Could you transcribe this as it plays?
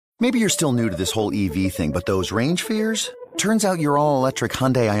Maybe you're still new to this whole EV thing, but those range fears? Turns out your all-electric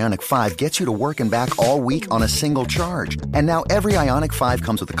Hyundai Ioniq 5 gets you to work and back all week on a single charge. And now every Ioniq 5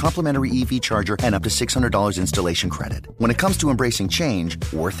 comes with a complimentary EV charger and up to $600 installation credit. When it comes to embracing change,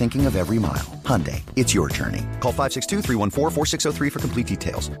 we're thinking of every mile. Hyundai, it's your journey. Call 562-314-4603 for complete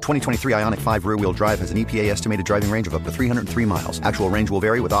details. 2023 Ioniq 5 rear-wheel drive has an EPA estimated driving range of up to 303 miles. Actual range will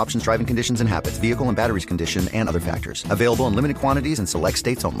vary with options, driving conditions and habits, vehicle and batteries condition, and other factors. Available in limited quantities in select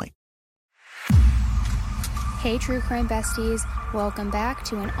states only. Hey True Crime Besties, welcome back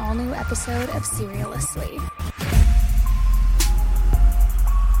to an all-new episode of Seriously.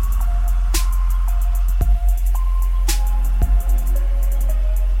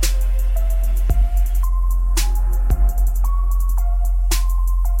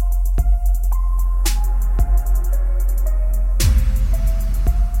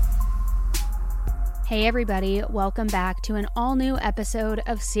 Hey everybody, welcome back to an all-new episode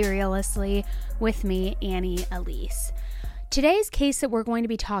of Seriously with me, Annie Elise. Today's case that we're going to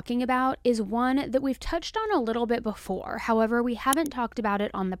be talking about is one that we've touched on a little bit before. However, we haven't talked about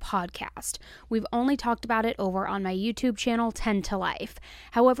it on the podcast. We've only talked about it over on my YouTube channel, 10 to Life.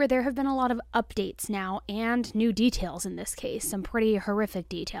 However, there have been a lot of updates now and new details in this case, some pretty horrific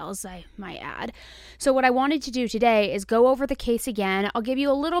details, I might add. So what I wanted to do today is go over the case again. I'll give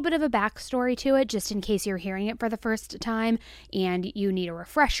you a little bit of a backstory to it, just in case you're hearing it for the first time and you need a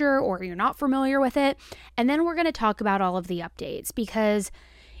refresher or you're not familiar with it. And then we're going to talk about all of the updates, because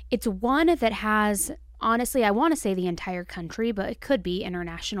it's one that has, honestly, I want to say the entire country, but it could be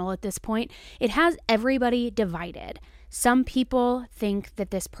international at this point. It has everybody divided. Some people think that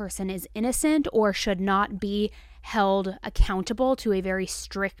this person is innocent or should not be held accountable to a very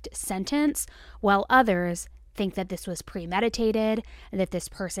strict sentence, while others think that this was premeditated, that this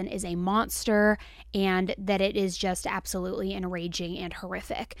person is a monster, and that it is just absolutely enraging and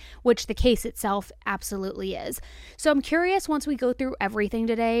horrific, which the case itself absolutely is. So I'm curious, once we go through everything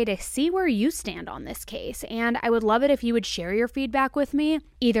today, to see where you stand on this case, and I would love it if you would share your feedback with me,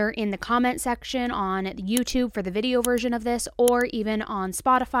 either in the comment section on YouTube for the video version of this, or even on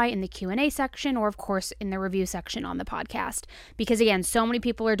Spotify in the Q&A section, or of course in the review section on the podcast, because again, so many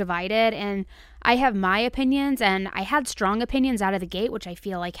people are divided, and I have my opinions, and I had strong opinions out of the gate, which I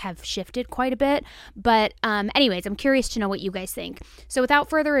feel like have shifted quite a bit. But anyways, I'm curious to know what you guys think. So without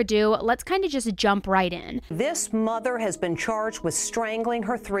further ado, let's kind of just jump right in. This mother has been charged with strangling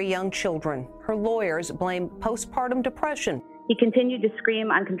her 3 young children. Her lawyers blame postpartum depression. He continued to scream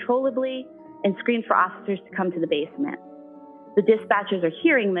uncontrollably and screamed for officers to come to the basement. The dispatchers are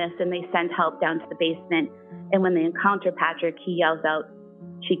hearing this, and they send help down to the basement. And when they encounter Patrick, he yells out,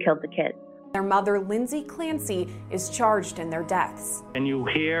 "She killed the kids." Their mother, Lindsay Clancy, is charged in their deaths. Can you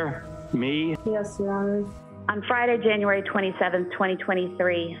hear me? Yes, Your Honor. On Friday, January 27th,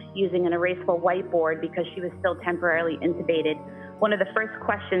 2023, using an erasable whiteboard because she was still temporarily intubated, one of the first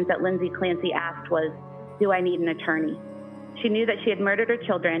questions that Lindsay Clancy asked was, "Do I need an attorney?" She knew that she had murdered her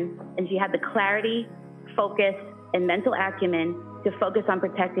children, and she had the clarity, focus, and mental acumen to focus on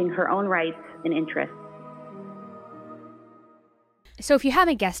protecting her own rights and interests. So if you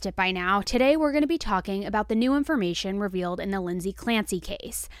haven't guessed it by now, today we're going to be talking about the new information revealed in the Lindsay Clancy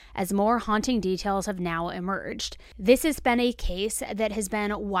case, as more haunting details have now emerged. This has been a case that has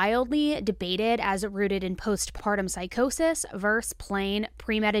been wildly debated as rooted in postpartum psychosis versus plain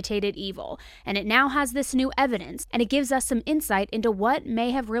premeditated evil, and it now has this new evidence, and it gives us some insight into what may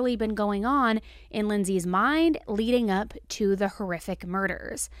have really been going on in Lindsay's mind leading up to the horrific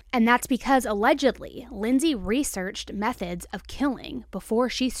murders. And that's because, allegedly, Lindsay researched methods of killing before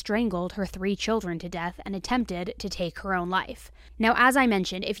she strangled her 3 children to death and attempted to take her own life. Now, as I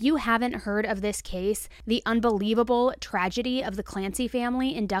mentioned, if you haven't heard of this case, the unbelievable tragedy of the Clancy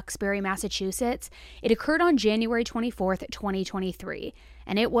family in Duxbury, Massachusetts, it occurred on January 24th, 2023,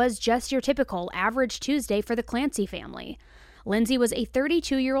 and it was just your typical average Tuesday for the Clancy family. Lindsay was a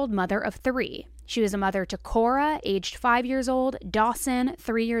 32-year-old mother of 3. She was a mother to Cora, aged 5 years old, Dawson,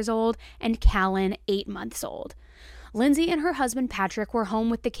 3 years old, and Callan, 8 months old. Lindsay and her husband Patrick were home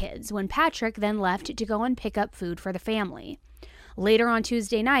with the kids when Patrick then left to go and pick up food for the family. Later on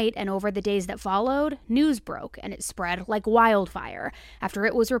Tuesday night and over the days that followed, news broke, and it spread like wildfire after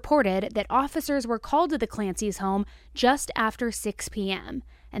it was reported that officers were called to the Clancy's home just after 6 p.m.,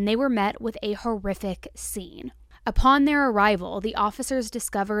 and they were met with a horrific scene. Upon their arrival, the officers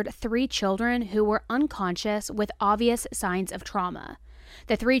discovered 3 children who were unconscious with obvious signs of trauma.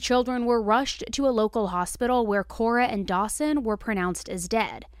 The 3 children were rushed to a local hospital where Cora and Dawson were pronounced as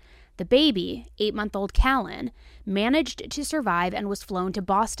dead. The baby, 8-month-old Callan, managed to survive and was flown to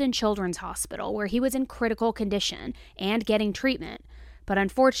Boston Children's Hospital, where he was in critical condition and getting treatment. but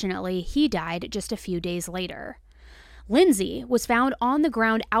unfortunately, he died just a few days later. Lindsay was found on the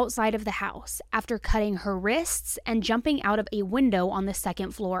ground outside of the house after cutting her wrists and jumping out of a window on the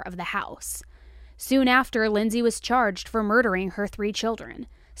second floor of the house. Soon after, Lindsay was charged for murdering her 3 children.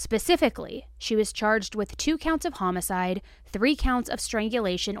 Specifically, she was charged with 2 counts of homicide, 3 counts of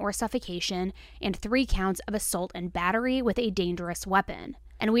strangulation or suffocation, and 3 counts of assault and battery with a dangerous weapon.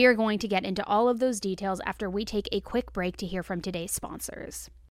 And we are going to get into all of those details after we take a quick break to hear from today's sponsors.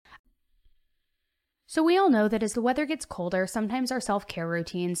 So we all know that as the weather gets colder, sometimes our self-care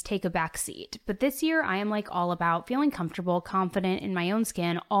routines take a back seat. But this year, I am all about feeling comfortable, confident in my own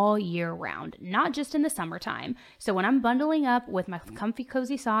skin all year round, not just in the summertime. So when I'm bundling up with my comfy,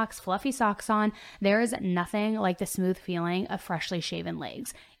 cozy socks, fluffy socks on, there is nothing like the smooth feeling of freshly shaven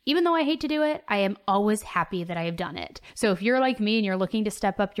legs. Even though I hate to do it, I am always happy that I have done it. So if you're like me and you're looking to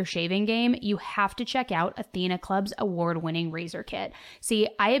step up your shaving game, you have to check out Athena Club's award-winning razor kit. See,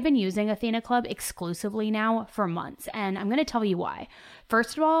 I have been using Athena Club exclusively now for months, and I'm going to tell you why.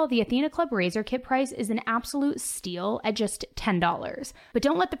 First of all, the Athena Club razor kit price is an absolute steal at just $10. But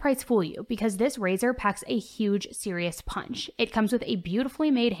don't let the price fool you, because this razor packs a huge, serious punch. It comes with a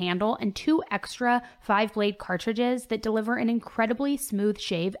beautifully made handle and 2 extra 5-blade cartridges that deliver an incredibly smooth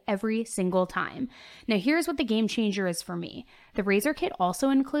shave every single time. Now here's what the game changer is for me. The razor kit also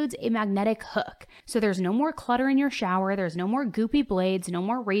includes a magnetic hook, so there's no more clutter in your shower, there's no more goopy blades, no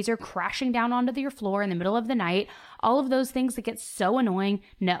more razor crashing down onto your floor in the middle of the night, all of those things that get so annoying.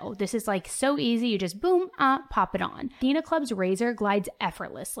 No, this is so easy, you just boom, pop it on. Athena Club's razor glides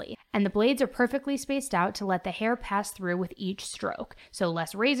effortlessly, and the blades are perfectly spaced out to let the hair pass through with each stroke. So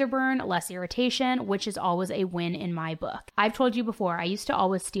less razor burn, less irritation, which is always a win in my book. I've told you before, I used to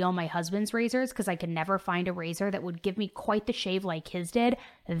always steal my husband's razors because I could never find a razor that would give me quite the shave like his did.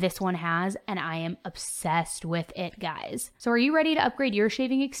 This one has, and I am obsessed with it, guys. So are you ready to upgrade your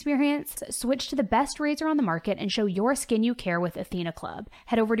shaving experience? Switch to the best razor on the market and show your skin you care with Athena Club.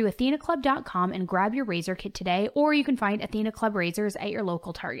 Head over to athenaclub.com and grab your razor kit today, or you can find Athena Club razors at your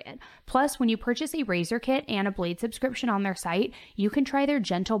local Target. Plus, when you purchase a razor kit and a blade subscription on their site, you can try their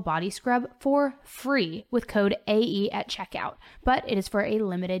gentle body scrub for free with code AE at checkout, but it is for a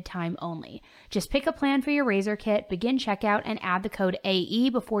limited time only. Just pick a plan for your razor kit, begin checkout, and add the code AE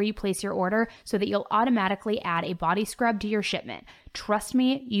before you place your order so that you'll automatically add a body scrub to your shipment. Trust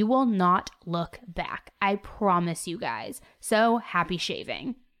me, you will not look back. I promise you guys. So happy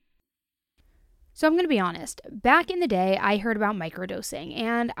shaving. So I'm going to be honest, back in the day, I heard about microdosing,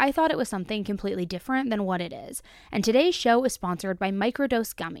 and I thought it was something completely different than what it is. And today's show is sponsored by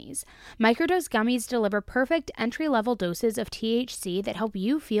Microdose Gummies. Microdose Gummies deliver perfect entry-level doses of THC that help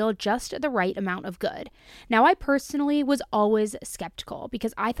you feel just the right amount of good. Now, I personally was always skeptical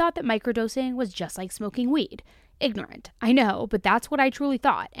because I thought that microdosing was just like smoking weed. Ignorant, I know, but that's what I truly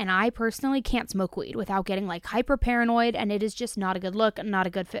thought, and I personally can't smoke weed without getting hyper paranoid, and it is just not a good look, not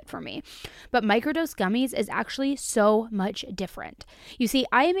a good fit for me. But Microdose Gummies is actually so much different. You see,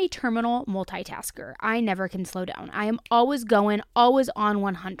 I am a terminal multitasker. I never can slow down. I am always going, always on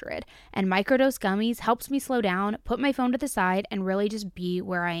 100, and Microdose Gummies helps me slow down, put my phone to the side, and really just be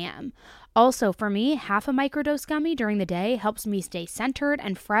where I am. Also, for me, half a microdose gummy during the day helps me stay centered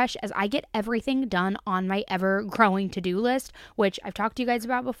and fresh as I get everything done on my ever-growing to-do list, which I've talked to you guys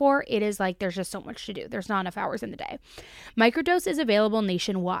about before. It is there's just so much to do. There's not enough hours in the day. Microdose is available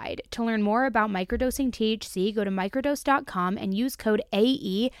nationwide. To learn more about microdosing THC, go to microdose.com and use code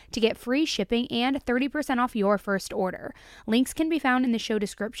AE to get free shipping and 30% off your first order. Links can be found in the show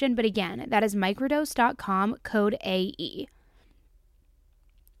description, but again, that is microdose.com, code AE.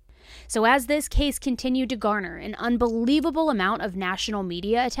 So as this case continued to garner an unbelievable amount of national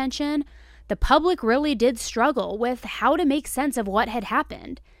media attention, the public really did struggle with how to make sense of what had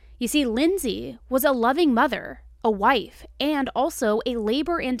happened. You see, Lindsay was a loving mother, a wife, and also a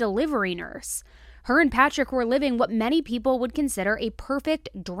labor and delivery nurse. Her and Patrick were living what many people would consider a perfect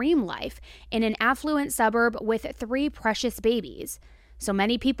dream life in an affluent suburb with 3 precious babies. So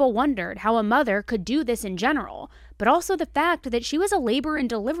many people wondered how a mother could do this in general, but also the fact that she was a labor and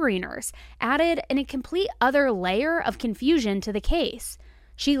delivery nurse added a complete other layer of confusion to the case.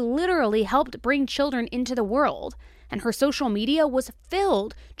 She literally helped bring children into the world, and her social media was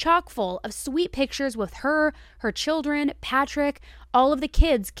filled, chock full of sweet pictures with her children, Patrick, all of the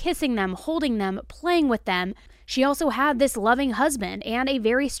kids kissing them, holding them, playing with them. She also had this loving husband and a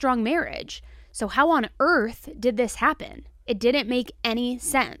very strong marriage. So how on earth did this happen? It didn't make any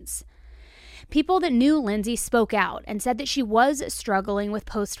sense. People that knew Lindsay spoke out and said that she was struggling with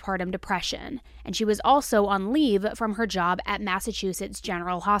postpartum depression, and she was also on leave from her job at Massachusetts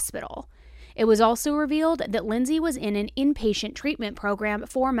General Hospital. It was also revealed that Lindsay was in an inpatient treatment program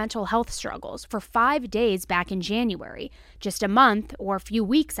for mental health struggles for 5 days back in January, just a month, or a few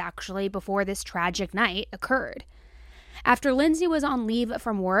weeks actually, before this tragic night occurred. After Lindsay was on leave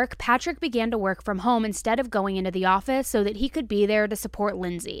from work, Patrick began to work from home instead of going into the office so that he could be there to support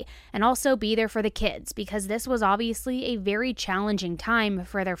Lindsay and also be there for the kids, because this was obviously a very challenging time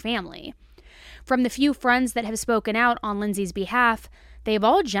for their family. From the few friends that have spoken out on Lindsay's behalf, they've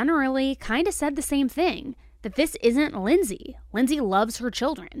all generally kind of said the same thing, that this isn't Lindsay. Lindsay loves her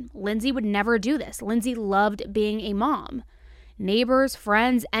children. Lindsay would never do this. Lindsay loved being a mom. Neighbors,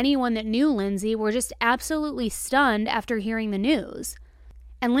 friends, anyone that knew Lindsay were just absolutely stunned after hearing the news.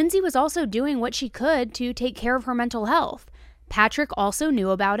 And Lindsay was also doing what she could to take care of her mental health. Patrick also knew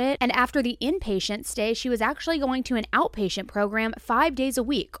about it, and after the inpatient stay, she was actually going to an outpatient program 5 days a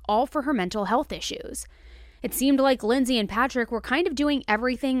week, all for her mental health issues. It seemed like Lindsay and Patrick were kind of doing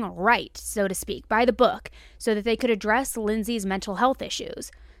everything right, so to speak, by the book, so that they could address Lindsay's mental health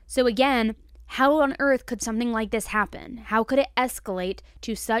issues. So again, how on earth could something like this happen? How could it escalate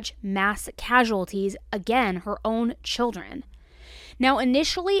to such mass casualties, again, her own children? Now,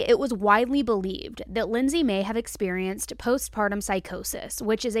 initially, it was widely believed that Lindsay may have experienced postpartum psychosis,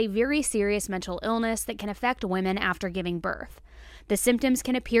 which is a very serious mental illness that can affect women after giving birth. The symptoms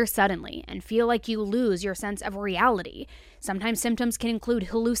can appear suddenly and feel like you lose your sense of reality. Sometimes symptoms can include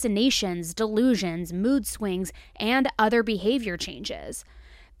hallucinations, delusions, mood swings, and other behavior changes.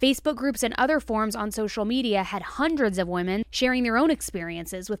 Facebook groups and other forums on social media had hundreds of women sharing their own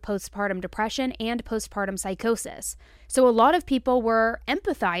experiences with postpartum depression and postpartum psychosis. So a lot of people were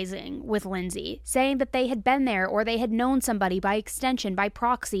empathizing with Lindsay, saying that they had been there or they had known somebody by extension, by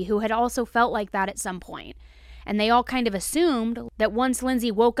proxy, who had also felt like that at some point. And they all kind of assumed that once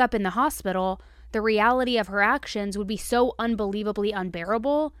Lindsay woke up in the hospital, the reality of her actions would be so unbelievably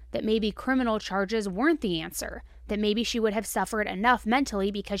unbearable that maybe criminal charges weren't the answer, that maybe she would have suffered enough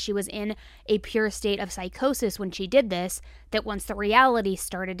mentally because she was in a pure state of psychosis when she did this, that once the reality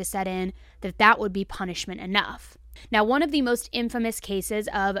started to set in, that would be punishment enough. Now, one of the most infamous cases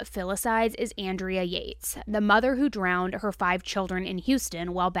of filicides is Andrea Yates, the mother who drowned her 5 children in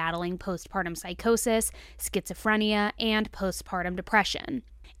Houston while battling postpartum psychosis, schizophrenia, and postpartum depression.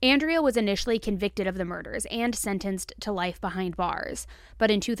 Andrea was initially convicted of the murders and sentenced to life behind bars,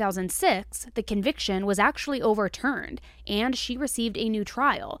 but in 2006, the conviction was actually overturned, and she received a new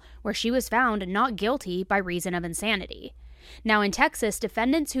trial, where she was found not guilty by reason of insanity. Now, in Texas,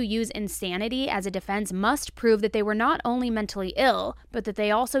 defendants who use insanity as a defense must prove that they were not only mentally ill, but that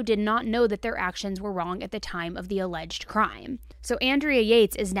they also did not know that their actions were wrong at the time of the alleged crime. So Andrea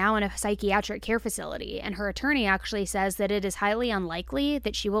Yates is now in a psychiatric care facility, and her attorney actually says that it is highly unlikely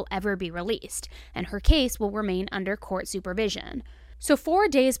that she will ever be released, and her case will remain under court supervision. So 4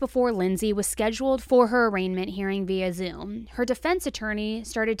 days before Lindsay was scheduled for her arraignment hearing via Zoom, her defense attorney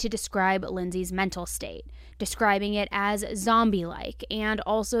started to describe Lindsay's mental state, describing it as zombie-like and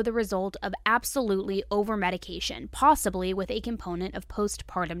also the result of absolutely over-medication, possibly with a component of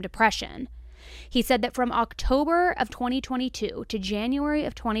postpartum depression. He said that from October of 2022 to January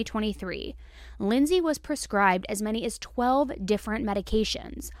of 2023, Lindsay was prescribed as many as 12 different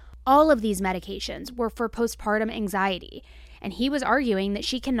medications. All of these medications were for postpartum anxiety, and he was arguing that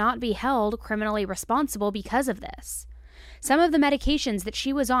she cannot be held criminally responsible because of this. Some of the medications that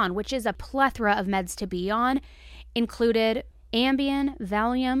she was on, which is a plethora of meds to be on, included Ambien,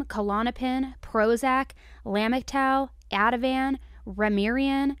 Valium, Klonopin, Prozac, Lamictal, Ativan,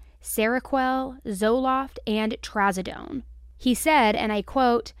 Ramirian, Seroquel, Zoloft, and Trazodone. He said, and I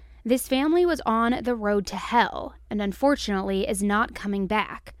quote, "This family was on the road to hell and unfortunately is not coming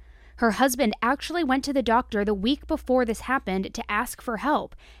back. Her husband actually went to the doctor the week before this happened to ask for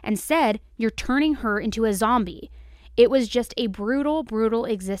help and said, 'You're turning her into a zombie.' It was just a brutal, brutal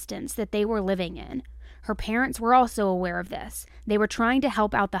existence that they were living in. Her parents were also aware of this. They were trying to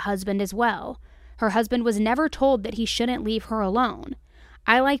help out the husband as well. Her husband was never told that he shouldn't leave her alone.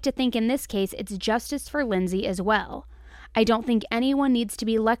 I like to think in this case it's justice for Lindsay as well. I don't think anyone needs to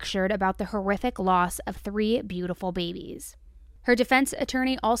be lectured about the horrific loss of 3 beautiful babies." Her defense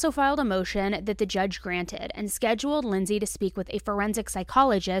attorney also filed a motion that the judge granted and scheduled Lindsay to speak with a forensic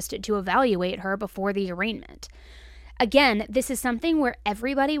psychologist to evaluate her before the arraignment. Again, this is something where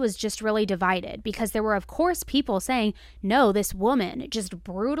everybody was just really divided because there were, of course, people saying, no, this woman just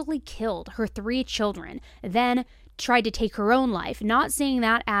brutally killed her 3 children, then tried to take her own life, not seeing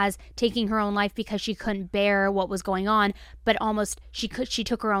that as taking her own life because she couldn't bear what was going on, but almost she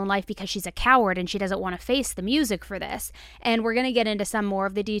took her own life because she's a coward and she doesn't want to face the music for this. And we're going to get into some more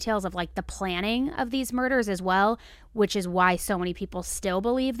of the details of like the planning of these murders as well, which is why so many people still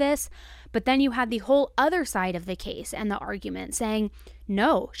believe this. But then you had the whole other side of the case and the argument saying,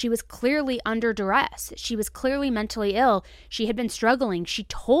 no, she was clearly under duress. She was clearly mentally ill. She had been struggling. She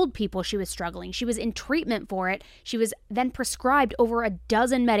told people she was struggling. She was in treatment for it. She was then prescribed over a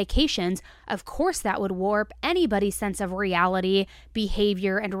dozen medications. Of course, that would warp anybody's sense of reality,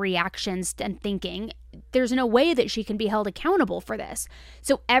 behavior, and reactions and thinking. There's no way that she can be held accountable for this.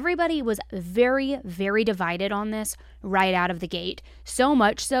 So everybody was very, very divided on this right out of the gate. So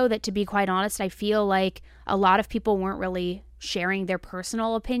much so that, to be quite honest, I feel like a lot of people weren't really sharing their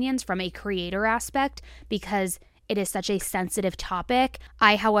personal opinions from a creator aspect because it is such a sensitive topic.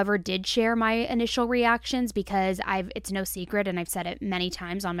 I, however, did share my initial reactions because it's no secret, and I've said it many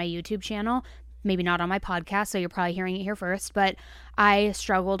times on my YouTube channel, maybe not on my podcast, so you're probably hearing it here first, but I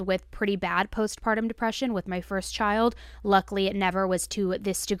struggled with pretty bad postpartum depression with my first child. Luckily, it never was to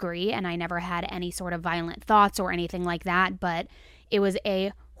this degree, and I never had any sort of violent thoughts or anything like that, but it was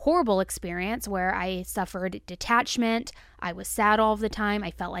a horrible experience where I suffered detachment. I was sad all of the time.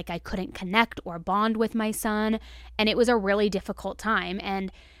 I felt like I couldn't connect or bond with my son, and it was a really difficult time.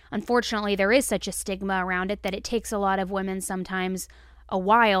 And unfortunately, there is such a stigma around it that it takes a lot of women sometimes a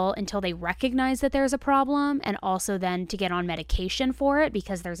while until they recognize that there's a problem, and also then to get on medication for it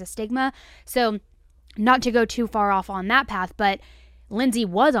because there's a stigma. So not to go too far off on that path, but Lindsay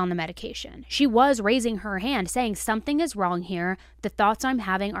was on the medication. She was raising her hand saying something is wrong here. The thoughts I'm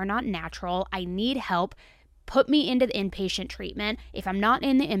having are not natural. I need help. Put me into the inpatient treatment. If I'm not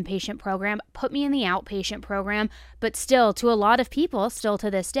in the inpatient program, put me in the outpatient program. But still, to a lot of people, still to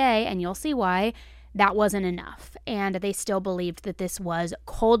this day, and you'll see why, that wasn't enough. And they still believed that this was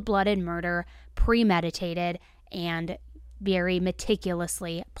cold-blooded murder, premeditated, and very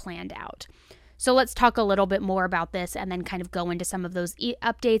meticulously planned out. So let's talk a little bit more about this and then kind of go into some of those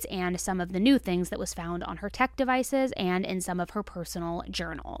updates and some of the new things that was found on her tech devices and in some of her personal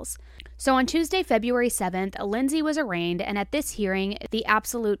journals. So on Tuesday, February 7th, Lindsay was arraigned, and at this hearing, the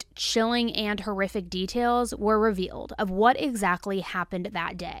absolute chilling and horrific details were revealed of what exactly happened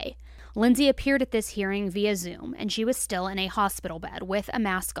that day. Lindsay appeared at this hearing via Zoom, and she was still in a hospital bed with a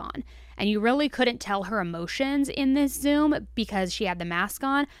mask on. And you really couldn't tell her emotions in this Zoom because she had the mask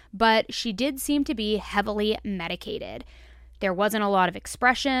on, but she did seem to be heavily medicated. There wasn't a lot of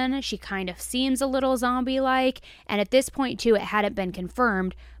expression. She kind of seems a little zombie-like, and at this point, too, it hadn't been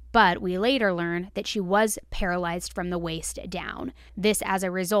confirmed, but we later learned that she was paralyzed from the waist down. This as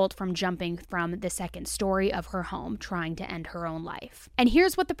a result from jumping from the second story of her home, trying to end her own life. And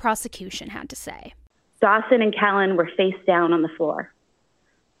here's what the prosecution had to say. Dawson and Callan were face down on the floor.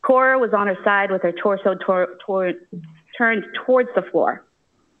 Cora was on her side with her torso turned towards the floor.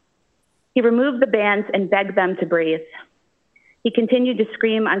 He removed the bands and begged them to breathe. He continued to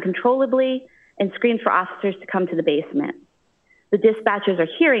scream uncontrollably and screamed for officers to come to the basement. The dispatchers are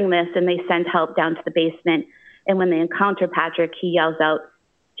hearing this, and they send help down to the basement. And when they encounter Patrick, he yells out,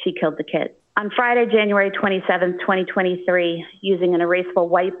 "She killed the kid." On Friday, January 27th, 2023, using an erasable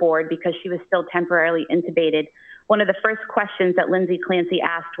whiteboard because she was still temporarily intubated, one of the first questions that Lindsay Clancy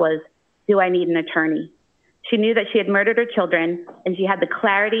asked was, "Do I need an attorney?" She knew that she had murdered her children, and she had the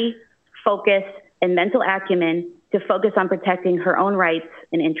clarity, focus, and mental acumen to focus on protecting her own rights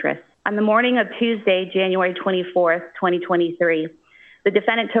and interests. On the morning of Tuesday, January 24th, 2023, the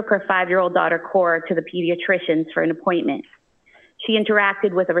defendant took her 5-year-old daughter, Cora, to the pediatricians for an appointment. She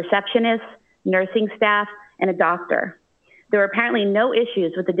interacted with a receptionist, nursing staff, and a doctor. There were apparently no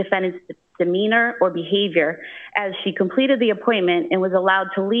issues with the defendant's demeanor or behavior as she completed the appointment and was allowed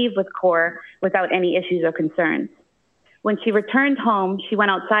to leave with Cora without any issues or concerns. When she returned home, she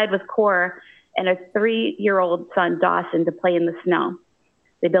went outside with Cora and a 3-year-old son, Dawson, to play in the snow.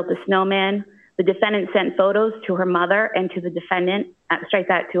 They built a snowman. The defendant sent photos to her mother and to the defendant,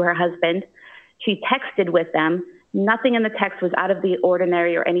 to her husband. She texted with them. Nothing in the text was out of the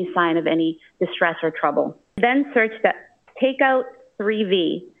ordinary or any sign of any distress or trouble. Then searched the Takeout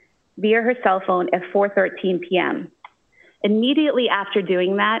 3V via her cell phone at 4:13 p.m. Immediately after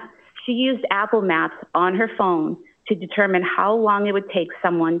doing that, she used Apple Maps on her phone to determine how long it would take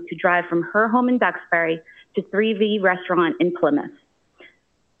someone to drive from her home in Duxbury to 3V restaurant in Plymouth.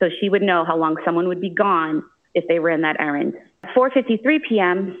 So she would know how long someone would be gone if they ran that errand. At 4:53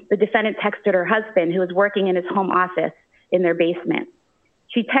 p.m., the defendant texted her husband, who was working in his home office in their basement.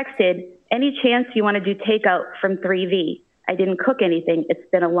 She texted, "Any chance you want to do takeout from 3V? I didn't cook anything. It's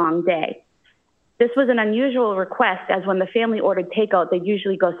been a long day." This was an unusual request, as when the family ordered takeout, they'd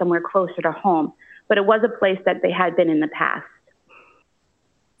usually go somewhere closer to home, but it was a place that they had been in the past.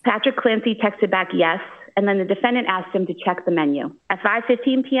 Patrick Clancy texted back yes, and then the defendant asked him to check the menu. At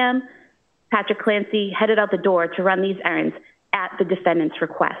 5:15 p.m., Patrick Clancy headed out the door to run these errands at the defendant's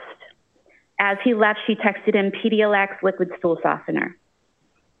request. As he left, she texted him Pedialyte liquid stool softener.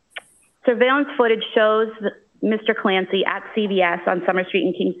 Surveillance footage shows Mr. Clancy at CVS on Summer Street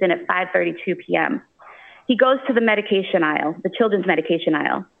in Kingston at 5:32 p.m. He goes to the medication aisle, the children's medication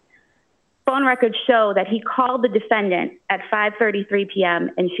aisle. Phone records show that he called the defendant at 5:33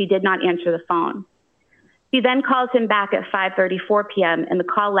 p.m. and she did not answer the phone. He then calls him back at 5:34 p.m. and the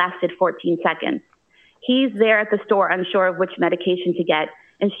call lasted 14 seconds. He's there at the store unsure of which medication to get,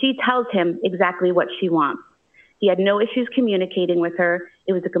 and she tells him exactly what she wants. He had no issues communicating with her.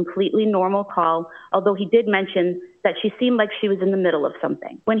 It was a completely normal call, although he did mention that she seemed like she was in the middle of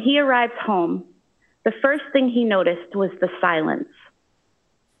something. When he arrived home, the first thing he noticed was the silence.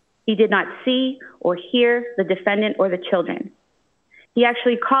 He did not see or hear the defendant or the children. He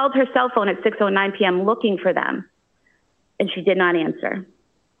actually called her cell phone at 6:09 p.m. looking for them, and she did not answer.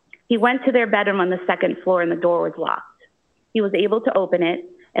 He went to their bedroom on the second floor and the door was locked. He was able to open it,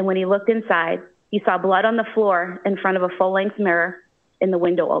 and when he looked inside, he saw blood on the floor in front of a full-length mirror and the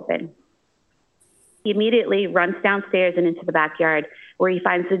window open. He immediately runs downstairs and into the backyard where he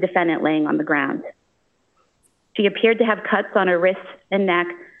finds the defendant laying on the ground. She appeared to have cuts on her wrists and neck,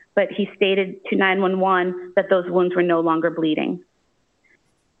 but he stated to 911 that those wounds were no longer bleeding.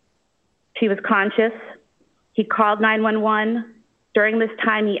 She was conscious. He called 911. During this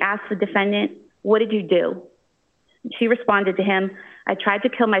time, he asked the defendant, "What did you do?" She responded to him, "I tried to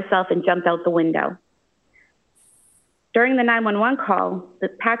kill myself and jumped out the window." During the 911 call,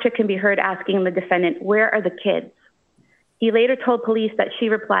 Patrick can be heard asking the defendant, "Where are the kids?" He later told police that she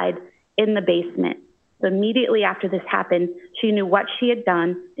replied, "In the basement." So immediately after this happened, she knew what she had done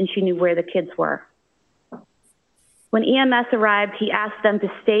and she knew where the kids were. When EMS arrived, he asked them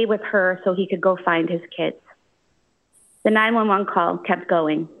to stay with her so he could go find his kids. The 911 call kept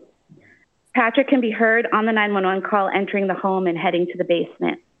going. Patrick can be heard on the 911 call entering the home and heading to the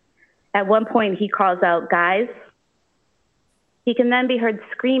basement. At one point, he calls out, "Guys." He can then be heard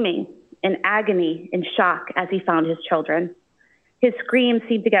screaming in agony and shock as he found his children. His screams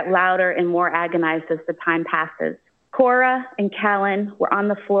seem to get louder and more agonized as the time passes. Cora and Callan were on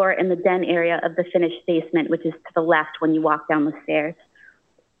the floor in the den area of the finished basement, which is to the left when you walk down the stairs,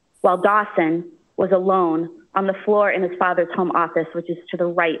 while Dawson was alone on the floor in his father's home office, which is to the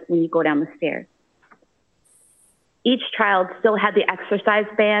right when you go down the stairs. Each child still had the exercise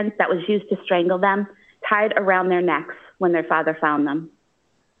band that was used to strangle them tied around their necks when their father found them.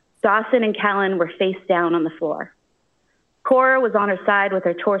 Dawson and Callan were face down on the floor. Cora was on her side with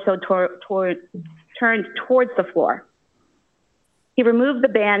her torso turned towards the floor. He removed the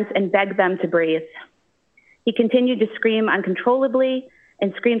bands and begged them to breathe. He continued to scream uncontrollably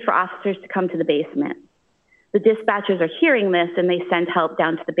and screamed for officers to come to the basement. The dispatchers are hearing this and they send help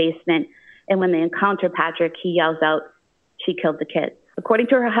down to the basement. And when they encounter Patrick, he yells out, "She killed the kids." According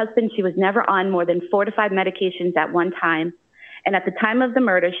to her husband, she was never on more than 4 to 5 medications at one time. And at the time of the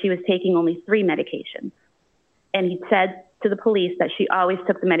murder, she was taking only 3 medications. And he said to the police that she always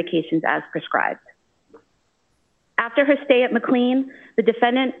took the medications as prescribed. After her stay at McLean, the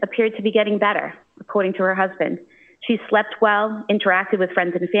defendant appeared to be getting better, according to her husband. She slept well, interacted with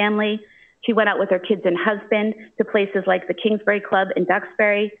friends and family. She went out with her kids and husband to places like the Kingsbury Club in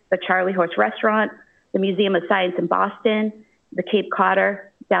Duxbury, the Charlie Horse Restaurant, the Museum of Science in Boston, the Cape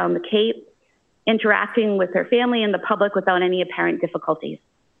Codder down the Cape, interacting with her family and the public without any apparent difficulties.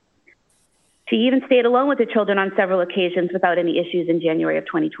 She even stayed alone with the children on several occasions without any issues in January of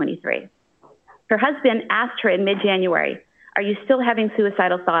 2023. Her husband asked her in mid-January, "Are you still having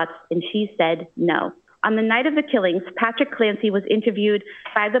suicidal thoughts?" And she said no. On the night of the killings, Patrick Clancy was interviewed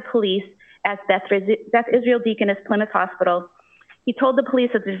by the police at Beth Israel Deaconess Plymouth Hospital. He told the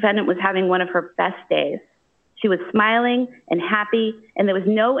police that the defendant was having one of her best days. She was smiling and happy, and there was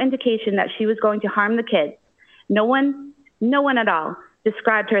no indication that she was going to harm the kids. No one at all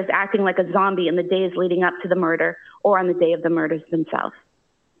described her as acting like a zombie in the days leading up to the murder or on the day of the murders themselves.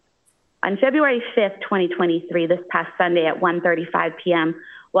 On February 5th, 2023, this past Sunday at 1:35 p.m.,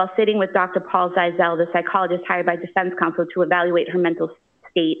 while sitting with Dr. Paul Zeisel, the psychologist hired by defense counsel to evaluate her mental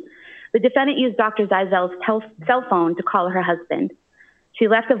state, the defendant used Dr. Zeisel's cell phone to call her husband. She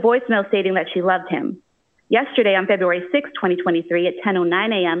left a voicemail stating that she loved him. Yesterday, on February 6, 2023, at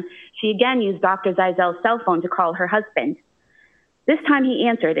 10:09 a.m., she again used Dr. Zeisel's cell phone to call her husband. This time he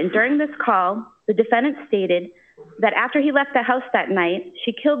answered, and during this call, the defendant stated that after he left the house that night,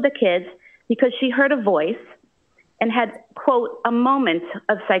 she killed the kids because she heard a voice and had, quote, "a moment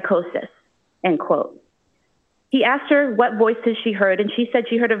of psychosis," end quote. He asked her what voices she heard, and she said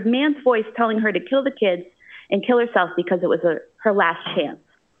she heard a man's voice telling her to kill the kids and kill herself because it was her last chance.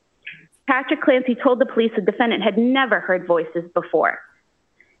 Patrick Clancy told the police the defendant had never heard voices before.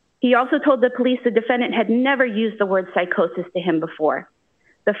 He also told the police the defendant had never used the word psychosis to him before.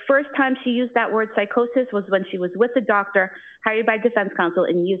 The first time she used that word psychosis was when she was with a doctor hired by defense counsel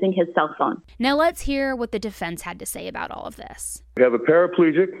and using his cell phone. Now let's hear what the defense had to say about all of this. We have a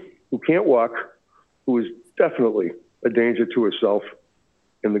paraplegic who can't walk, who is definitely a danger to herself,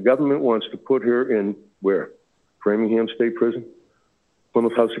 and the government wants to put her in where? Framingham State Prison?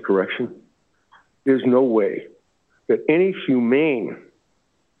 Plymouth House of Correction? There's no way that any humane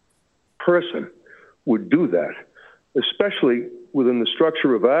person would do that, especially within the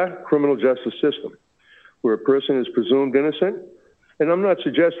structure of our criminal justice system, where a person is presumed innocent. And I'm not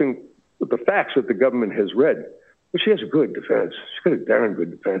suggesting with the facts that the government has read, but she has a good defense. She's got a darn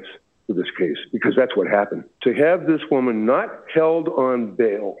good defense for this case, because that's what happened. To have this woman not held on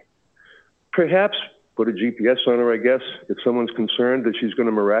bail, perhaps put a GPS on her, I guess, if someone's concerned that she's going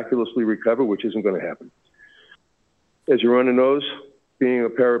to miraculously recover, which isn't going to happen. As your Honor knows, being a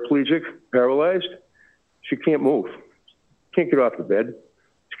paraplegic, paralyzed, she can't move. Can't get off the bed.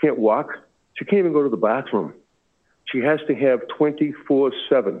 She can't walk. She can't even go to the bathroom. She has to have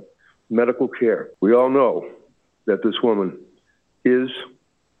 24/7 medical care. We all know that this woman is,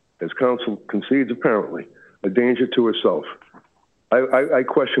 as counsel concedes apparently, a danger to herself. I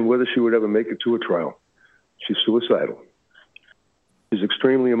question whether she would ever make it to a trial. She's suicidal. She's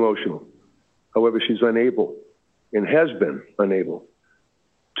extremely emotional. However, she's unable and has been unable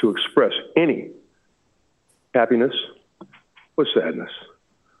to express any happiness or sadness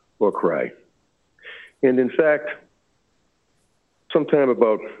or cry. And in fact, sometime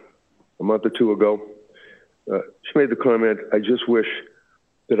about a month or two ago, she made the comment, "I just wish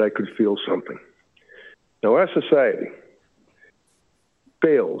that I could feel something." Now, our society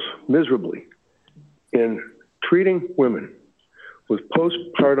fails miserably in treating women with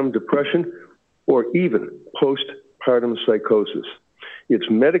postpartum depression or even postpartum psychosis. It's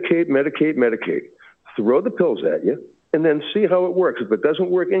medicate, medicate, medicate. Throw the pills at you, and then see how it works. If it doesn't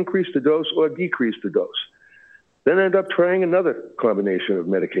work, increase the dose or decrease the dose. Then end up trying another combination of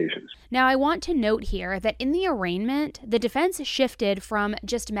medications. Now, I want to note here that in the arraignment, the defense shifted from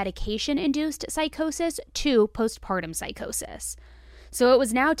just medication-induced psychosis to postpartum psychosis. So it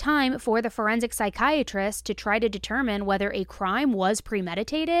was now time for the forensic psychiatrist to try to determine whether a crime was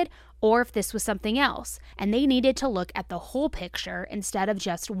premeditated or if this was something else, and they needed to look at the whole picture instead of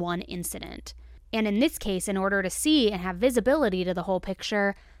just one incident. And in this case, in order to see and have visibility to the whole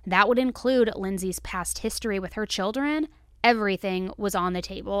picture, that would include Lindsay's past history with her children. Everything was on the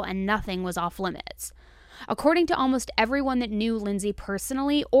table and nothing was off limits. According to almost everyone that knew Lindsay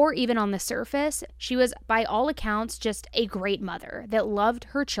personally or even on the surface, she was, by all accounts, just a great mother that loved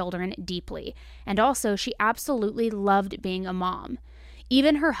her children deeply. And also, she absolutely loved being a mom.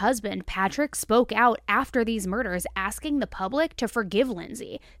 Even her husband, Patrick, spoke out after these murders asking the public to forgive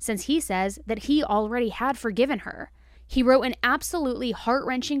Lindsay, since he says that he already had forgiven her. He wrote an absolutely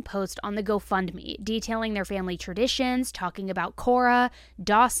heart-wrenching post on the GoFundMe, detailing their family traditions, talking about Cora,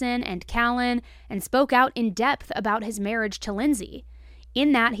 Dawson, and Callan, and spoke out in depth about his marriage to Lindsay.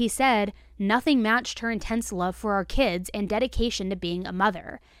 In that, he said, "Nothing matched her intense love for our kids and dedication to being a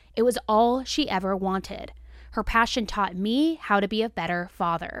mother. It was all she ever wanted. Her passion taught me how to be a better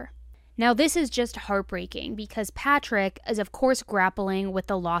father." Now, this is just heartbreaking because Patrick is, of course, grappling with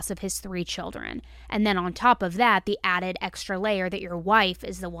the loss of his 3 children. And then on top of that, the added extra layer that your wife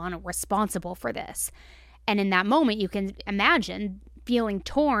is the one responsible for this. And in that moment, you can imagine feeling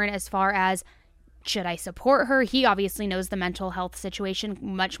torn as far as, should I support her? He obviously knows the mental health situation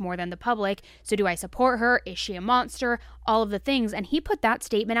much more than the public. So do I support her? Is she a monster? All of the things. And he put that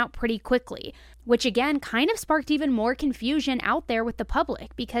statement out pretty quickly, which again kind of sparked even more confusion out there with the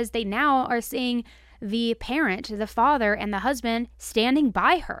public because they now are seeing the parent, the father, and the husband standing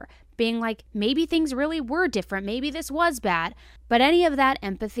by her, being like, maybe things really were different. Maybe this was bad. But any of that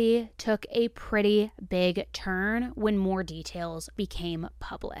empathy took a pretty big turn when more details became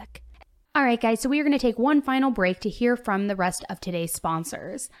public. All right, guys, so we are going to take one final break to hear from the rest of today's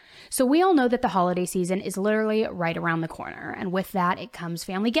sponsors. So we all know that the holiday season is literally right around the corner. And with that, it comes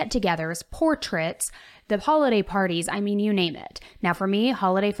family get-togethers, portraits, the holiday parties, I mean, you name it. Now, for me,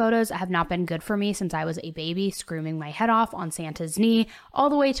 holiday photos have not been good for me since I was a baby, screaming my head off on Santa's knee, all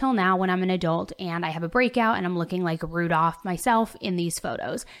the way till now when I'm an adult and I have a breakout and I'm looking like Rudolph myself in these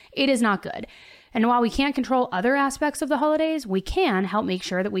photos. It is not good. And while we can't control other aspects of the holidays, we can help make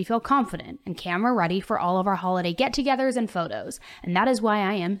sure that we feel confident and camera ready for all of our holiday get-togethers and photos. And that is why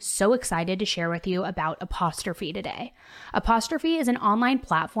I am so excited to share with you about Apostrophe today. Apostrophe is an online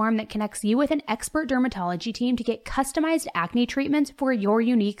platform that connects you with an expert dermatology team to get customized acne treatments for your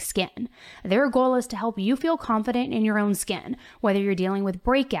unique skin. Their goal is to help you feel confident in your own skin, whether you're dealing with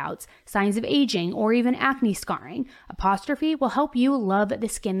breakouts, signs of aging, or even acne scarring. Apostrophe will help you love the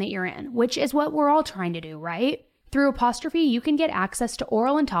skin that you're in, which is what we're all trying to do, right? Through Apostrophe, you can get access to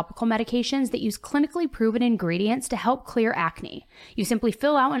oral and topical medications that use clinically proven ingredients to help clear acne. You simply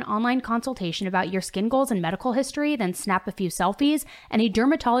fill out an online consultation about your skin goals and medical history, then snap a few selfies, and a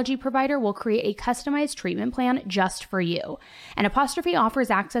dermatology provider will create a customized treatment plan just for you. And Apostrophe offers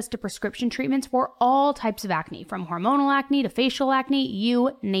access to prescription treatments for all types of acne, from hormonal acne to facial acne,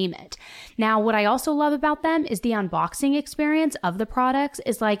 you name it. Now, what I also love about them is the unboxing experience of the products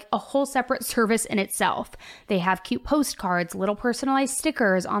is like a whole separate service in itself. They have cute postcards, little personalized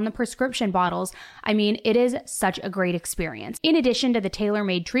stickers on the prescription bottles. I mean, it is such a great experience, in addition to the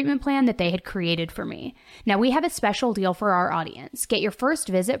tailor-made treatment plan that they had created for me. Now, we have a special deal for our audience. Get your first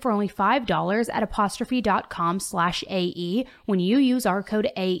visit for only $5 at apostrophe.com/AE when you use our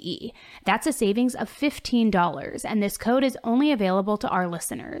code AE. That's a savings of $15, and this code is only available to our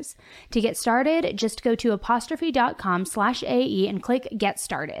listeners. To get started, just go to apostrophe.com/AE and click Get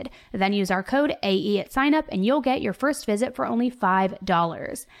Started. Then use our code AE at sign-up, and you'll get your first visit for only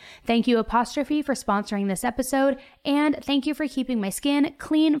 $5. Thank you, Apostrophe, for sponsoring this episode, and thank you for keeping my skin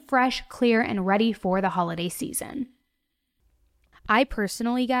clean, fresh, clear, and ready for the holiday season. I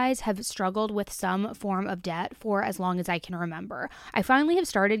personally, guys, have struggled with some form of debt for as long as I can remember. I finally have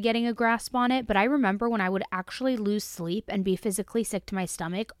started getting a grasp on it, but I remember when I would actually lose sleep and be physically sick to my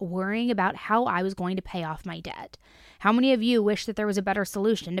stomach, worrying about how I was going to pay off my debt. How many of you wish that there was a better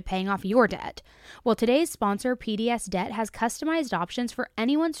solution to paying off your debt? Well, today's sponsor, PDS Debt, has customized options for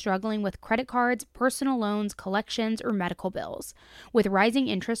anyone struggling with credit cards, personal loans, collections, or medical bills. With rising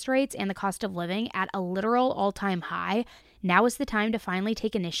interest rates and the cost of living at a literal all-time high, now is the time to finally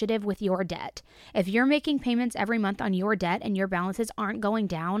take initiative with your debt. If you're making payments every month on your debt and your balances aren't going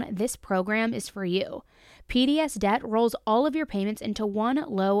down, this program is for you. PDS Debt rolls all of your payments into one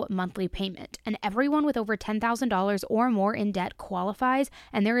low monthly payment, and everyone with over $10,000 or more in debt qualifies,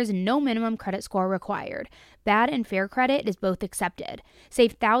 and there is no minimum credit score required. Bad and fair credit is both accepted.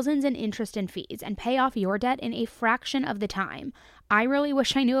 Save thousands in interest and fees and pay off your debt in a fraction of the time. I really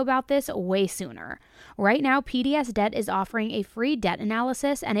wish I knew about this way sooner. Right now, PDS Debt is offering a free debt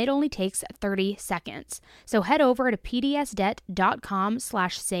analysis, and it only takes 30 seconds. So head over to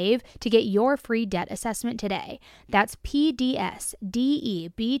pdsdebt.com/save to get your free debt assessment today. That's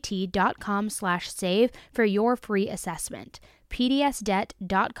pdsdebt.com/save for your free assessment.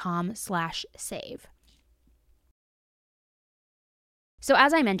 pdsdebt.com/save. So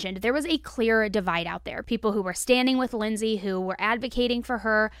as I mentioned, there was a clear divide out there. People who were standing with Lindsay, who were advocating for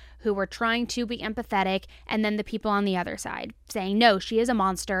her, who were trying to be empathetic, and then the people on the other side saying, no, she is a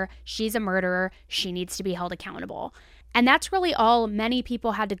monster, she's a murderer, she needs to be held accountable. And that's really all many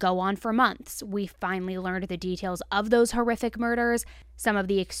people had to go on for months. We finally learned the details of those horrific murders, some of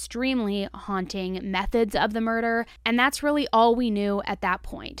the extremely haunting methods of the murder, and that's really all we knew at that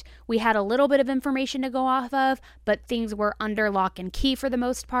point. We had a little bit of information to go off of, but things were under lock and key for the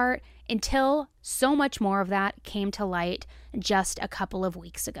most part, until so much more of that came to light just a couple of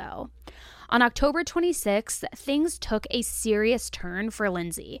weeks ago. On October 26th, things took a serious turn for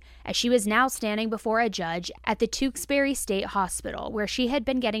Lindsay, as she was now standing before a judge at the Tewksbury State Hospital, where she had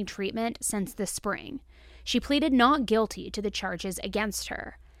been getting treatment since the spring. She pleaded not guilty to the charges against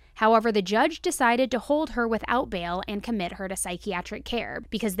her. However, the judge decided to hold her without bail and commit her to psychiatric care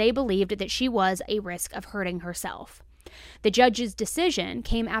because they believed that she was a risk of hurting herself. The judge's decision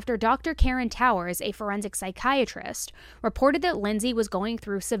came after Dr. Karen Towers, a forensic psychiatrist, reported that Lindsay was going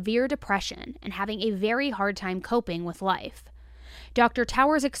through severe depression and having a very hard time coping with life. Dr.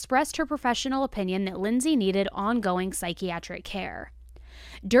 Towers expressed her professional opinion that Lindsay needed ongoing psychiatric care.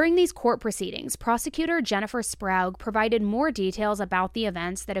 During these court proceedings, prosecutor Jennifer Sprague provided more details about the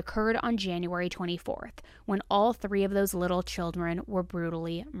events that occurred on January 24th, when all three of those little children were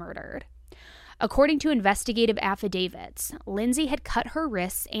brutally murdered. According to investigative affidavits, Lindsay had cut her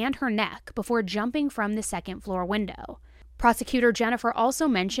wrists and her neck before jumping from the second-floor window. Prosecutor Jennifer also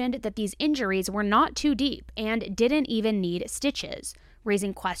mentioned that these injuries were not too deep and didn't even need stitches,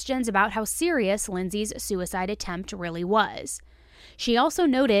 raising questions about how serious Lindsay's suicide attempt really was. She also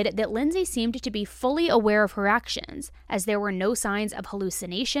noted that Lindsay seemed to be fully aware of her actions, as there were no signs of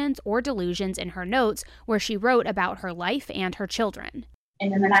hallucinations or delusions in her notes where she wrote about her life and her children.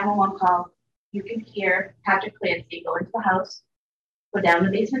 And then the 911 call you can hear Patrick Clancy go into the house, go down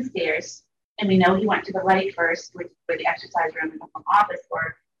the basement stairs, and we know he went to the right first, which is where the exercise room and the home office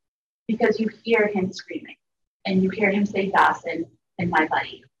were, because you hear him screaming, and you hear him say Dawson and my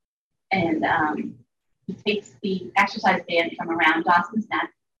buddy. And he takes the exercise band from around Dawson's neck,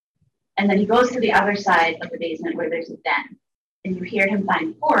 and then he goes to the other side of the basement where there's a den, and you hear him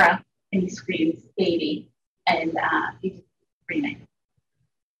find Cora, and he screams, baby, and he's screaming.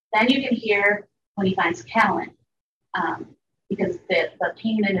 Then you can hear when he finds Callan, because the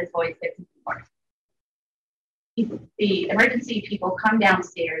pain in his voice gets worse. The emergency people come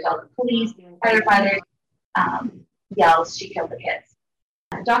downstairs, all the police, firefighters, yells, she killed the kids.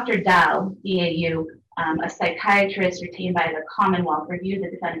 Dr. Dow, DAU, a psychiatrist retained by the Commonwealth, reviewed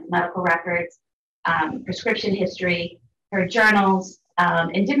the defendant's medical records, prescription history, her journals,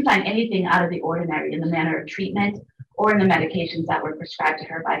 and didn't find anything out of the ordinary in the manner of treatment or in the medications that were prescribed to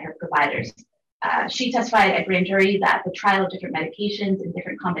her by her providers. She testified at grand jury that the trial of different medications and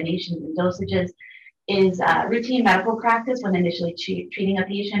different combinations and dosages is routine medical practice when initially treating a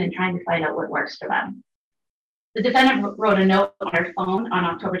patient and trying to find out what works for them. The defendant wrote a note on her phone on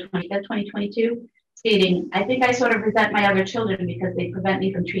October 25th, 2022, stating, I think I sort of resent my other children because they prevent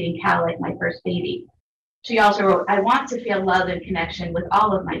me from treating Cal like my first baby. She also wrote, I want to feel love and connection with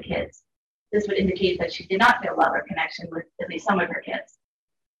all of my kids. This would indicate that she did not feel love or connection with at least some of her kids.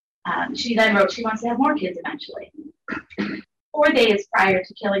 She then wrote she wants to have more kids eventually. 4 days prior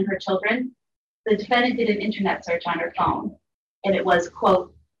to killing her children, the defendant did an internet search on her phone, and it was,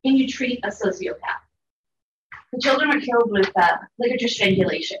 quote, can you treat a sociopath? The children were killed with ligature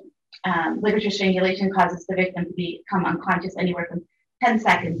strangulation. Ligature strangulation causes the victim to become unconscious anywhere from 10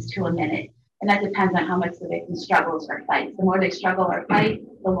 seconds to a minute, and that depends on how much the victim struggles or fights. The more they struggle or fight,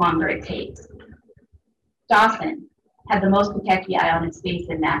 the longer it takes. Dawson had the most petechiae on his face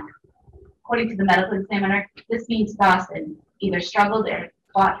and neck. According to the medical examiner, this means Dawson either struggled or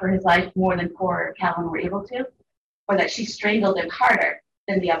fought for his life more than Cora or Callan were able to, or that she strangled him harder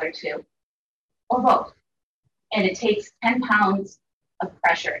than the other two, or both. And it takes 10 pounds of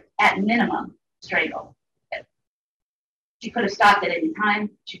pressure, at minimum, to strangle. She could have stopped at any time.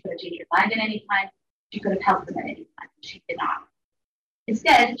 She could have changed her mind at any time. She could have helped them at any time. She did not.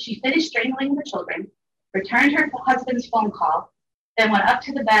 Instead, she finished strangling the children, returned her husband's phone call, then went up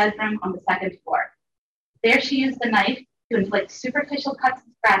to the bedroom on the second floor. There she used the knife to inflict superficial cuts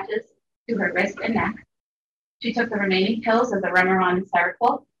and scratches to her wrist and neck. She took the remaining pills of the Remeron and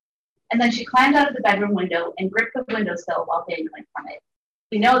Seroquel, and then she climbed out of the bedroom window and gripped the windowsill while dangling from it.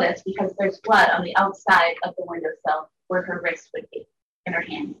 We know this because there's blood on the outside of the windowsill where her wrist would be in her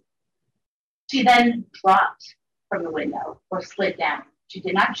hand. She then dropped from the window or slid down. She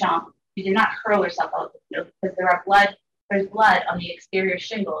did not jump. She did not hurl herself out the window because there's blood on the exterior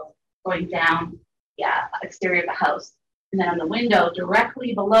shingles going down the exterior of the house. And then on the window,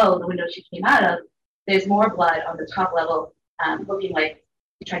 directly below the window she came out of, there's more blood on the top level, looking like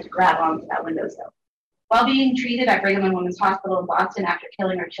she tried to grab onto that windowsill. While being treated at Brigham and Women's Hospital in Boston after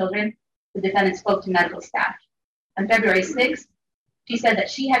killing her children, the defendant spoke to medical staff. On February 6th, she said that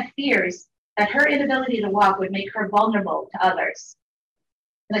she had fears that her inability to walk would make her vulnerable to others,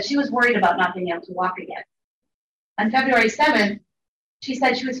 and that she was worried about not being able to walk again. On February 7th, she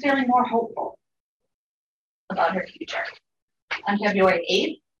said she was feeling more hopeful about her future. On February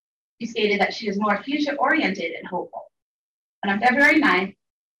 8th, she stated that she was more future-oriented and hopeful. And on February 9th,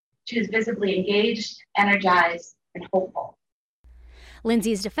 she was visibly engaged, energized, and hopeful.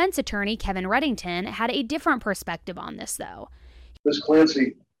 Lindsay's defense attorney, Kevin Reddington, had a different perspective on this, though. Ms.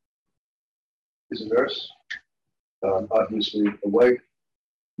 Clancy is a nurse, obviously a wife,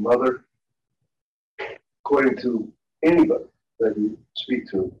 mother. According to anybody that you speak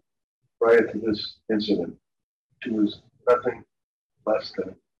to prior to this incident, she was nothing less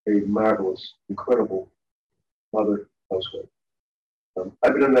than a marvelous, incredible mother, housewife.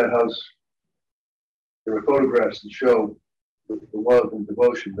 I've been in that house. There are photographs that show the love and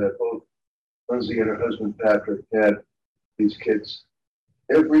devotion that both Lindsay and her husband Patrick had these kids.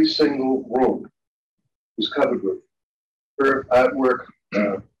 Every single room was covered with her artwork,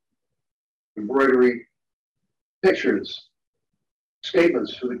 embroidery, pictures,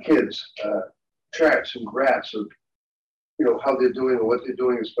 statements for the kids, charts and graphs of how they're doing or what they're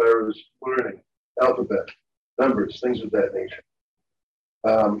doing as far as learning, alphabet, numbers, things of that nature.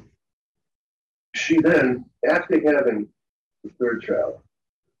 She then, after having the third child,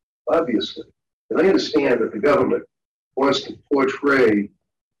 obviously, and I understand that the government wants to portray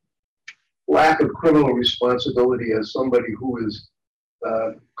lack of criminal responsibility as somebody who is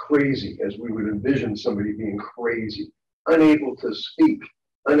crazy, as we would envision somebody being crazy, unable to speak,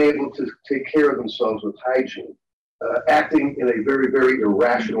 unable to take care of themselves with hygiene, acting in a very, very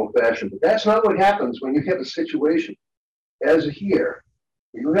irrational fashion. But that's not what happens when you have a situation as here.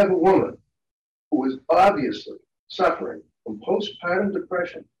 You have a woman who is obviously suffering from postpartum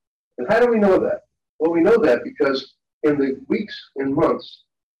depression. And how do we know that? Well, we know that because in the weeks and months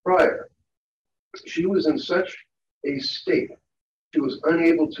prior, she was in such a state. She was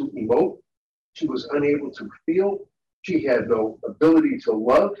unable to emote. She was unable to feel. She had no ability to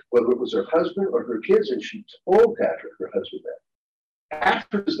love, whether it was her husband or her kids, and she told Patrick, her husband, that.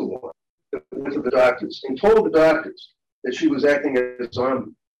 Patrick is the one that went to the doctors and told the doctors that she was acting as a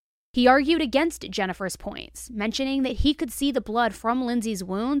zombie. He argued against Jennifer's points, mentioning that he could see the blood from Lindsay's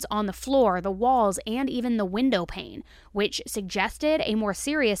wounds on the floor, the walls, and even the window pane, which suggested a more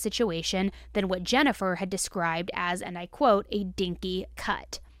serious situation than what Jennifer had described as, and I quote, a dinky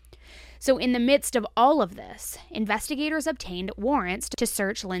cut. So in the midst of all of this, investigators obtained warrants to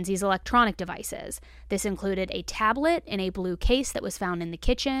search Lindsay's electronic devices. This included a tablet in a blue case that was found in the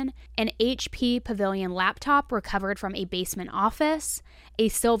kitchen, an HP Pavilion laptop recovered from a basement office, a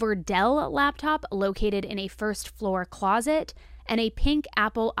silver Dell laptop located in a first-floor closet, and a pink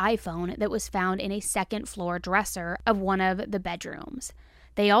Apple iPhone that was found in a second-floor dresser of one of the bedrooms.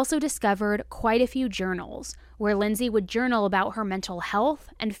 They also discovered quite a few journals, where Lindsay would journal about her mental health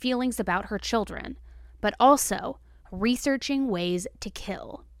and feelings about her children, but also researching ways to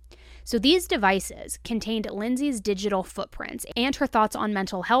kill. So these devices contained Lindsay's digital footprints and her thoughts on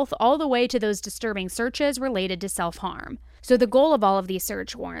mental health, all the way to those disturbing searches related to self-harm. So the goal of all of these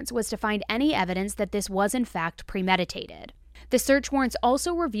search warrants was to find any evidence that this was in fact premeditated. The search warrants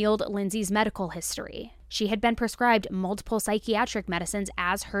also revealed Lindsay's medical history. She had been prescribed multiple psychiatric medicines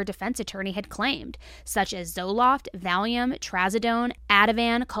as her defense attorney had claimed, such as Zoloft, Valium, Trazodone,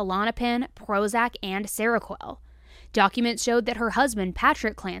 Ativan, Klonopin, Prozac, and Seroquel. Documents showed that her husband,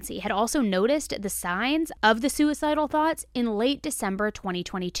 Patrick Clancy, had also noticed the signs of the suicidal thoughts in late December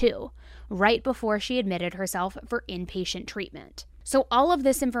 2022, right before she admitted herself for inpatient treatment. So all of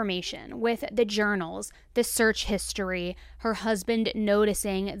this information, with the journals, the search history, her husband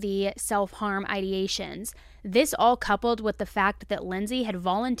noticing the self-harm ideations, this all coupled with the fact that Lindsay had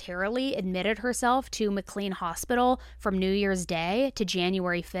voluntarily admitted herself to McLean Hospital from New Year's Day to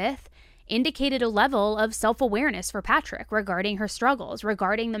January 5th, indicated a level of self-awareness for Patrick regarding her struggles,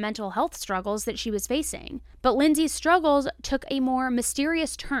 regarding the mental health struggles that she was facing. But Lindsay's struggles took a more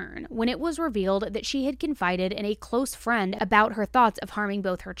mysterious turn when it was revealed that she had confided in a close friend about her thoughts of harming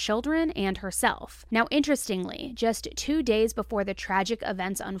both her children and herself. Now, interestingly, just 2 days before the tragic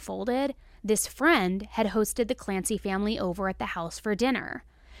events unfolded, this friend had hosted the Clancy family over at the house for dinner.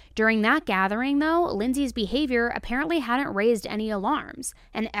 During that gathering, though, Lindsay's behavior apparently hadn't raised any alarms,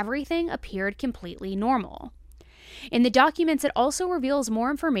 and everything appeared completely normal. In the documents, it also reveals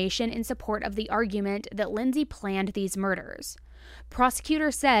more information in support of the argument that Lindsay planned these murders.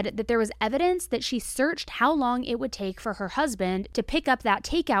 Prosecutors said that there was evidence that she searched how long it would take for her husband to pick up that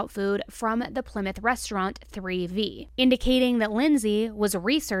takeout food from the Plymouth restaurant 3V, indicating that Lindsay was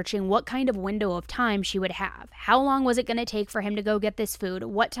researching what kind of window of time she would have. How long was it going to take for him to go get this food?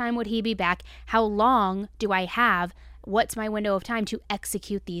 What time would he be back? How long do I have? What's my window of time to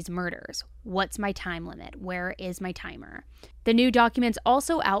execute these murders? What's my time limit? Where is my timer? The new documents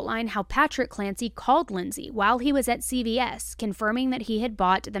also outline how Patrick Clancy called Lindsay while he was at CVS, confirming that he had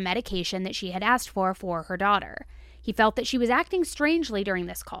bought the medication that she had asked for her daughter. He felt that she was acting strangely during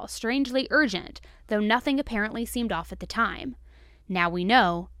this call, strangely urgent, though nothing apparently seemed off at the time. Now we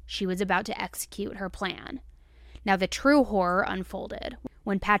know she was about to execute her plan. Now the true horror unfolded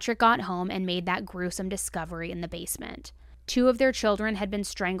when Patrick got home and made that gruesome discovery in the basement. 2 of their children had been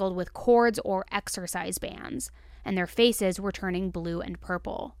strangled with cords or exercise bands, and their faces were turning blue and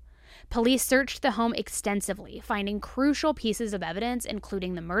purple. Police searched the home extensively, finding crucial pieces of evidence,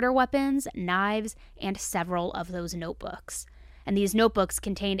 including the murder weapons, knives, and several of those notebooks. And these notebooks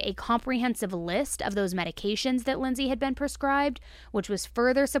contained a comprehensive list of those medications that Lindsay had been prescribed, which was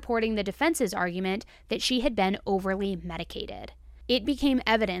further supporting the defense's argument that she had been overly medicated. It became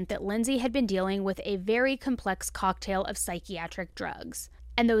evident that Lindsay had been dealing with a very complex cocktail of psychiatric drugs.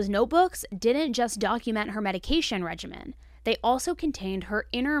 And those notebooks didn't just document her medication regimen. They also contained her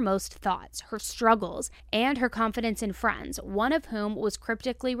innermost thoughts, her struggles, and her confidence in friends, one of whom was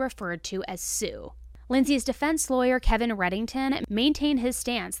cryptically referred to as Sue. Lindsay's defense lawyer, Kevin Reddington, maintained his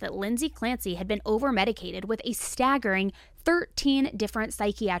stance that Lindsay Clancy had been over-medicated with a staggering 13 different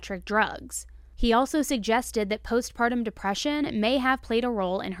psychiatric drugs. He also suggested that postpartum depression may have played a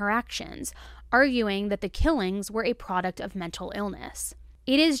role in her actions, arguing that the killings were a product of mental illness.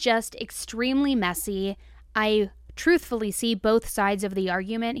 It is just extremely messy. I truthfully see both sides of the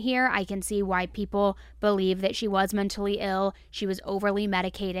argument here. I can see why people believe that she was mentally ill, she was overly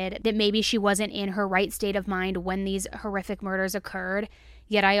medicated, that maybe she wasn't in her right state of mind when these horrific murders occurred.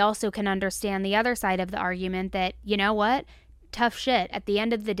 Yet I also can understand the other side of the argument that, you know what? Tough shit. At the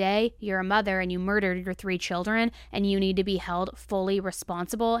end of the day, you're a mother and you murdered your 3 children, and you need to be held fully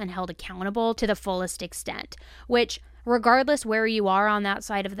responsible and held accountable to the fullest extent. Which, regardless where you are on that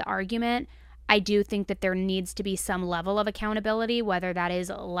side of the argument, I do think that there needs to be some level of accountability, whether that is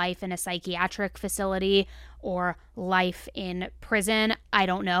life in a psychiatric facility or life in prison. I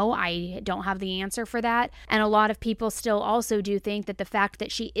don't know. I don't have the answer for that. And a lot of people still also do think that the fact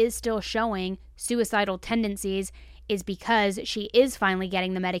that she is still showing suicidal tendencies is because she is finally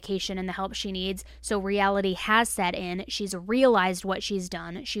getting the medication and the help she needs. So reality has set in. She's realized what she's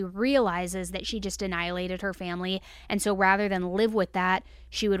done. She realizes that she just annihilated her family. And so rather than live with that,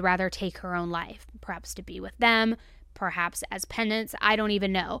 she would rather take her own life, perhaps to be with them, perhaps as penance. I don't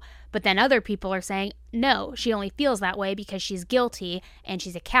even know. But then other people are saying, no, she only feels that way because she's guilty and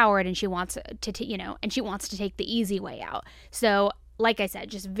she's a coward and she wants to, and she wants to take the easy way out. So like I said,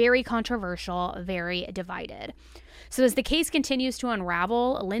 just very controversial, very divided. So as the case continues to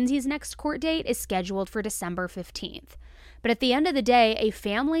unravel, Lindsay's next court date is scheduled for December 15th. But at the end of the day, a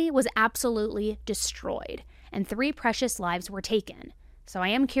family was absolutely destroyed, and 3 precious lives were taken. So I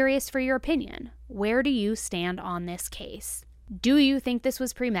am curious for your opinion. Where do you stand on this case? Do you think this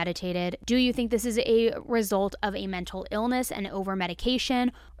was premeditated? Do you think this is a result of a mental illness and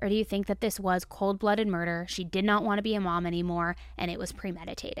over-medication? Or do you think that this was cold-blooded murder, she did not want to be a mom anymore, and it was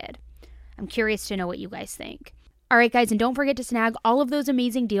premeditated? I'm curious to know what you guys think. All right, guys, and don't forget to snag all of those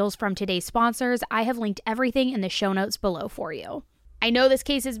amazing deals from today's sponsors. I have linked everything in the show notes below for you. I know this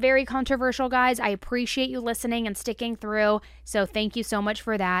case is very controversial, guys. I appreciate you listening and sticking through, so thank you so much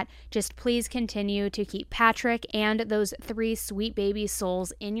for that. Just please continue to keep Patrick and those 3 sweet baby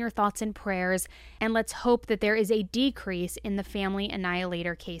souls in your thoughts and prayers, and let's hope that there is a decrease in the family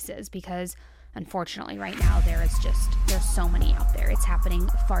annihilator cases, because unfortunately right now there's so many out there. It's happening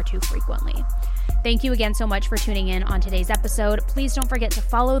far too frequently. Thank you again so much for tuning in on today's episode. Please don't forget to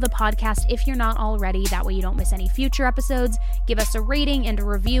follow the podcast if you're not already. That way you don't miss any future episodes. Give us a rating and a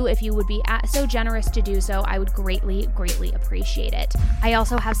review if you would be so generous to do so. I would greatly, greatly appreciate it. I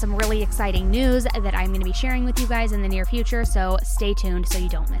also have some really exciting news that I'm going to be sharing with you guys in the near future, so stay tuned so you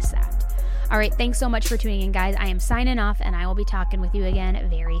don't miss that. All right, thanks so much for tuning in, guys. I am signing off, and I will be talking with you again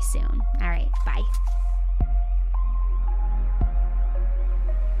very soon. All right, bye.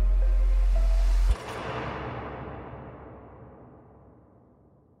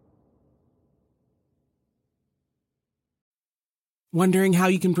 Wondering how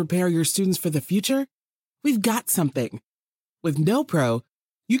you can prepare your students for the future? We've got something. With NoPro,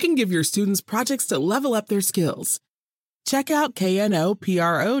 you can give your students projects to level up their skills. Check out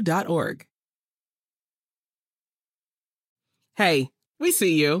knopro.org. Hey, we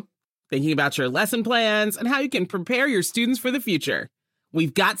see you. Thinking about your lesson plans and how you can prepare your students for the future.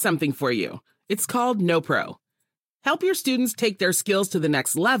 We've got something for you. It's called NoPro. Help your students take their skills to the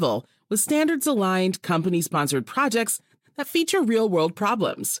next level with standards-aligned, company-sponsored projects that feature real-world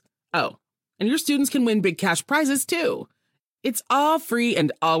problems. Oh, and your students can win big cash prizes, too. It's all free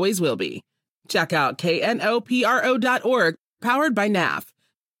and always will be. Check out knopro.org, powered by NAF.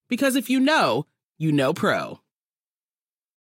 Because if you know pro.